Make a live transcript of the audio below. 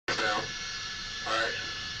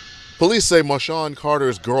Police say Mausean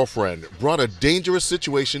Carter's girlfriend brought a dangerous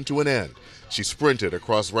situation to an end. She sprinted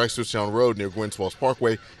across Reisterstown Road near Gwynns Falls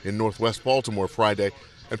Parkway in northwest Baltimore Friday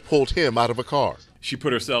and pulled him out of a car. She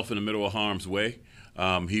put herself in the middle of harm's way.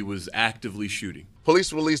 He was actively shooting.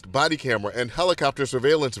 Police released body camera and helicopter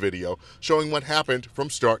surveillance video showing what happened from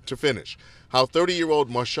start to finish. How 30-year-old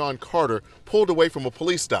Mausean Carter pulled away from a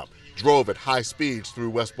police stop, drove at high speeds through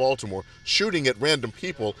West Baltimore, shooting at random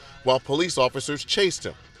people while police officers chased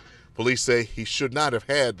him. Police say he should not have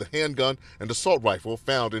had the handgun and assault rifle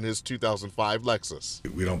found in his 2005 Lexus.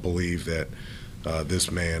 We don't believe that this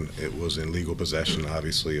man was in legal possession,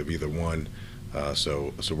 obviously, of either one.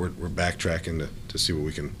 So we're backtracking to see what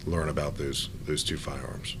we can learn about those two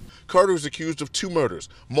firearms. Carter is accused of 2 murders,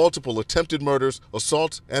 multiple attempted murders,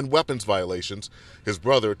 assaults, and weapons violations. His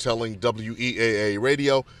brother telling WBAL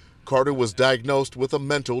Radio Carter was diagnosed with a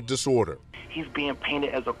mental disorder. He's being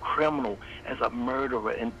painted as a criminal, as a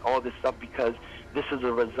murderer, and all this stuff because this is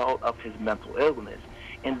a result of his mental illness.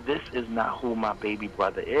 And this is not who my baby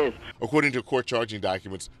brother is. According to court charging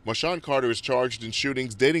documents, Mausean Carter is charged in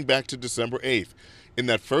shootings dating back to December 8th. In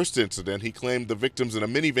that first incident, he claimed the victims in a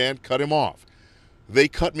minivan cut him off. "They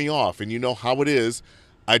cut me off, and you know how it is.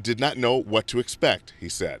 I did not know what to expect," he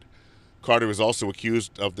said. Carter is also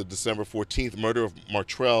accused of the December 14th murder of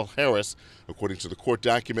Martrell Harris. According to the court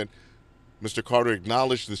document, Mr. Carter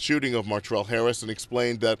acknowledged the shooting of Martrell Harris and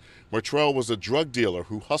explained that Martrell was a drug dealer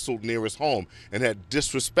who hustled near his home and had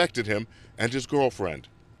disrespected him and his girlfriend.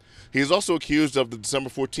 He is also accused of the December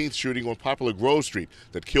 14th shooting on Poplar Grove Street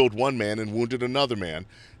that killed one man and wounded another man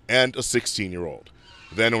and a 16-year-old.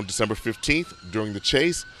 Then on December 15th, during the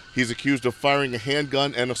chase, he's accused of firing a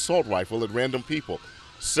handgun and assault rifle at random people.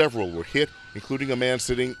 Several were hit, including a man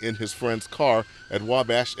sitting in his friend's car at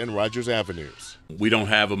Wabash and Rogers Avenues. We don't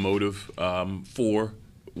have a motive for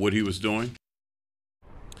what he was doing.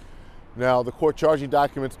 Now, the court charging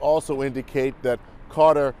documents also indicate that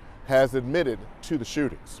Carter has admitted to the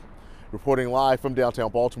shootings. Reporting live from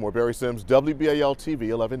downtown Baltimore, Barry Sims, WBAL-TV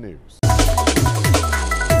 11 News.